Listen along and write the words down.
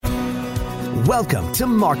Welcome to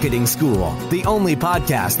Marketing School, the only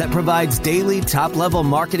podcast that provides daily top-level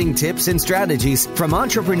marketing tips and strategies from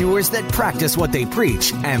entrepreneurs that practice what they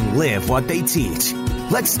preach and live what they teach.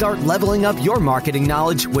 Let's start leveling up your marketing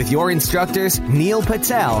knowledge with your instructors, Neil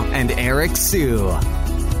Patel and Eric Siu.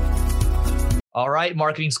 All right,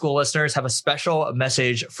 Marketing School listeners, have a special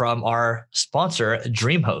message from our sponsor,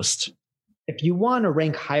 DreamHost. If you want to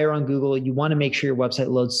rank higher on Google, you want to make sure your website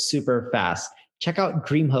loads super fast. Check out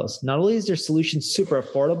DreamHost. Not only is their solution super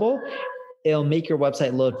affordable, it'll make your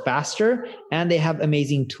website load faster, and they have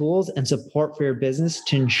amazing tools and support for your business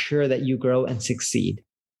to ensure that you grow and succeed.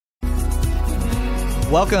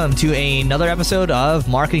 Welcome to another episode of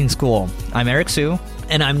Marketing School. I'm Eric Siu.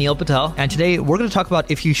 And I'm Neil Patel. And today we're going to talk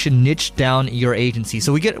about if you should niche down your agency.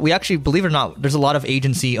 So we actually, believe it or not, there's a lot of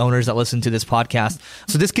agency owners that listen to this podcast.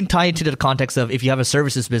 So this can tie into the context of if you have a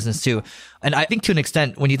services business too. And I think to an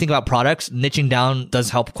extent, when you think about products, niching down does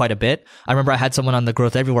help quite a bit. I remember I had someone on the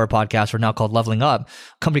Growth Everywhere podcast, or now called Leveling Up, a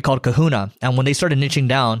company called Kahuna. And when they started niching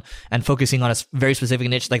down and focusing on a very specific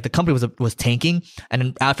niche, like the company was tanking. And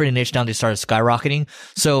then after they niched down, they started skyrocketing.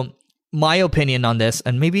 So my opinion on this,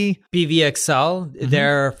 and maybe BVXL,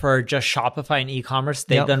 they're for just Shopify and e-commerce.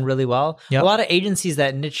 They've done really well. A lot of agencies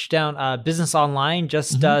that niche down, Business Online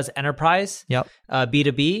just does enterprise,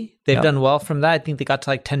 B2B. They've done well from that. I think they got to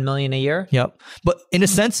like 10 million a year. But in a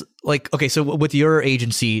sense, like, okay, so with your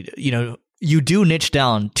agency, you do niche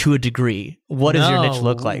down to a degree. What does your niche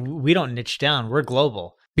look like? We don't niche down. We're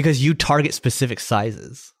global. Because you target specific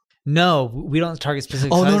sizes. No, we don't target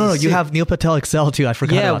specific sizes. No. You have Neil Patel Excel too. I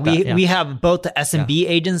forgot about that. We have both the SMB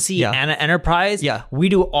agency and an enterprise. We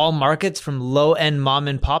do all markets from low-end mom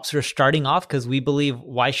and pops who are starting off because we believe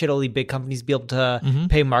why should only big companies be able to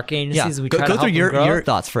pay marketing agencies? We try to go through help your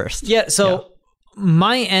thoughts first.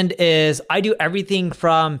 My end is I do everything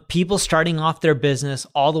from people starting off their business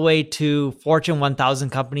all the way to Fortune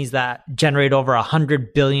 1000 companies that generate over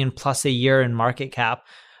 100 billion plus a year in market cap,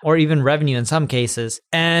 or even revenue in some cases.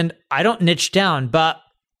 And I don't niche down, but,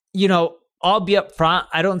 I'll be upfront.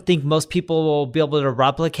 I don't think most people will be able to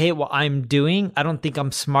replicate what I'm doing. I don't think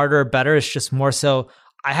I'm smarter or better. It's just more so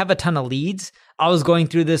I have a ton of leads. I was going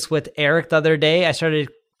through this with Eric the other day. I started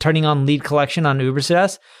turning on lead collection on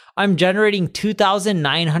Ubersuggest. I'm generating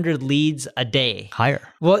 2,900 leads a day. Higher.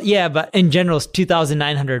 Well, yeah, but in general, it's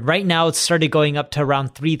 2,900. Right now, it's started going up to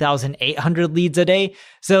around 3,800 leads a day.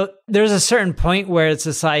 So there's a certain point where it's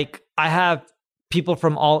just like, I have people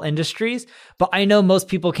from all industries, but I know most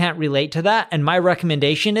people can't relate to that. And my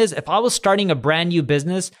recommendation is if I was starting a brand new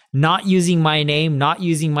business, not using my name, not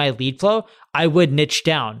using my lead flow, I would niche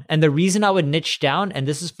down. And the reason I would niche down, and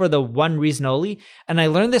this is for the one reason only, and I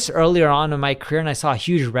learned this earlier on in my career and I saw a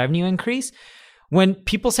huge revenue increase. When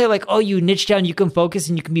people say like, oh, you niche down, you can focus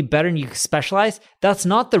and you can be better and you can specialize, that's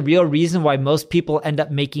not the real reason why most people end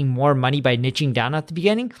up making more money by niching down at the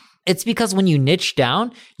beginning. It's because when you niche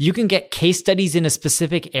down, you can get case studies in a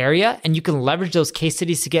specific area and you can leverage those case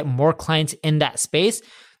studies to get more clients in that space.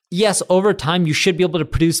 Yes, over time, you should be able to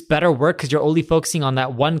produce better work because you're only focusing on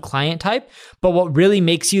that one client type. But what really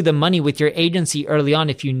makes you the money with your agency early on,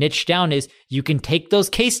 if you niche down, is you can take those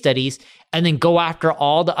case studies and then go after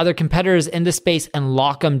all the other competitors in the space and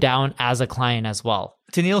lock them down as a client as well.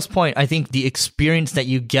 To Neil's point, I think the experience that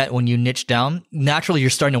you get when you niche down, naturally you're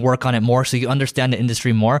starting to work on it more so you understand the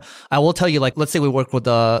industry more. I will tell you, like, let's say we work with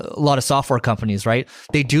a lot of software companies, right?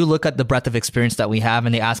 They do look at the breadth of experience that we have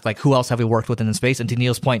and they ask like, who else have we worked with in the space? And to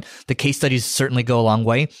Neil's point, the case studies certainly go a long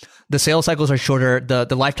way. The sales cycles are shorter.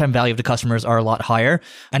 The lifetime value of the customers are a lot higher.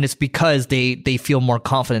 And it's because they feel more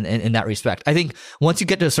confident in that respect. I think once you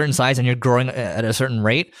get to a certain size and you're growing at a certain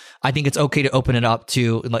rate, I think it's okay to open it up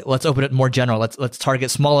to like, let's open it more general. Let's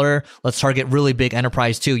target smaller. Let's target really big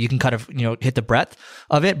enterprise too. You can kind of, hit the breadth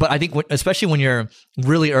of it. But I think especially when you're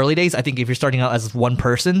really early days, I think if you're starting out as one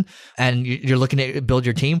person and you're looking to build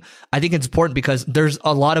your team, I think it's important because there's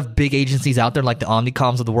a lot of big agencies out there like the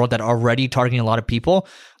Omnicoms of the world that are already targeting a lot of people.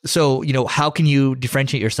 So, how can you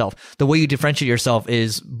differentiate yourself? The way you differentiate yourself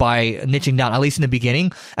is by niching down, at least in the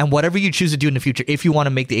beginning. And whatever you choose to do in the future, if you want to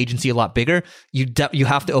make the agency a lot bigger, you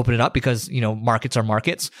have to open it up because, markets are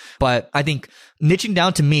markets. But I think niching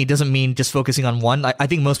down to me doesn't mean just focusing on one. I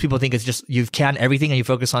think most people think it's just you can everything and you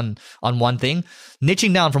focus on one thing.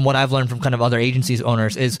 Niching down, from what I've learned from kind of other agencies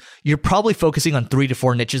owners, is you're probably focusing on 3 to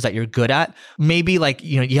 4 niches that you're good at. Maybe like,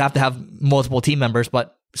 you have to have multiple team members,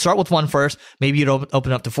 but start with one first. Maybe you'd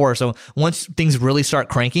open up to 4. So once things really start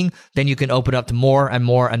cranking, then you can open up to more and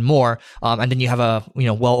more and more. And then you have a,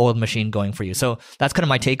 well-oiled machine going for you. So that's kind of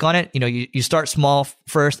my take on it. You start small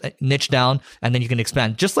first, niche down, and then you can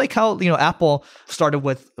expand. Just like how, Apple started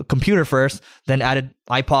with a computer first, then added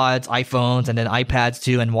iPods, iPhones, and then iPads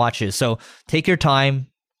too, and watches. So take your time.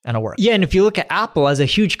 And it'll work. Yeah, and if you look at Apple as a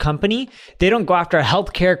huge company, they don't go after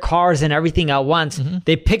healthcare, cars, and everything at once. Mm-hmm.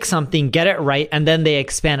 They pick something, get it right, and then they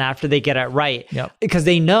expand after they get it right. Yep. Because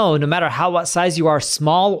they know no matter what size you are,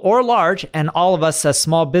 small or large, and all of us as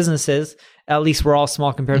small businesses, at least we're all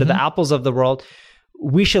small compared to the Apples of the world,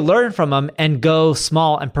 we should learn from them and go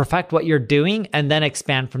small and perfect what you're doing and then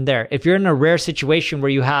expand from there. If you're in a rare situation where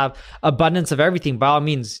you have abundance of everything, by all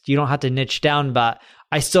means, you don't have to niche down, but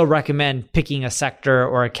I still recommend picking a sector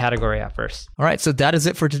or a category at first. All right, so that is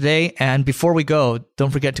it for today. And before we go,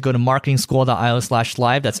 don't forget to go to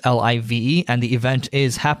marketingschool.io/live. That's LIVE. And the event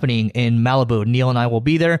is happening in Malibu. Neil and I will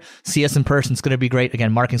be there. See us in person. It's going to be great.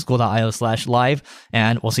 Again, marketingschool.io/live.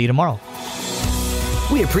 And we'll see you tomorrow.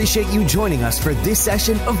 We appreciate you joining us for this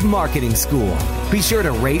session of Marketing School. Be sure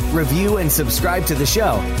to rate, review, and subscribe to the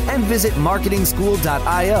show, and visit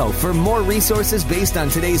marketingschool.io for more resources based on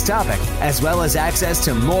today's topic, as well as access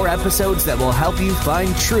to more episodes that will help you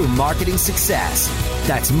find true marketing success.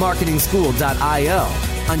 That's marketingschool.io.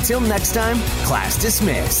 Until next time, class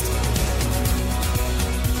dismissed.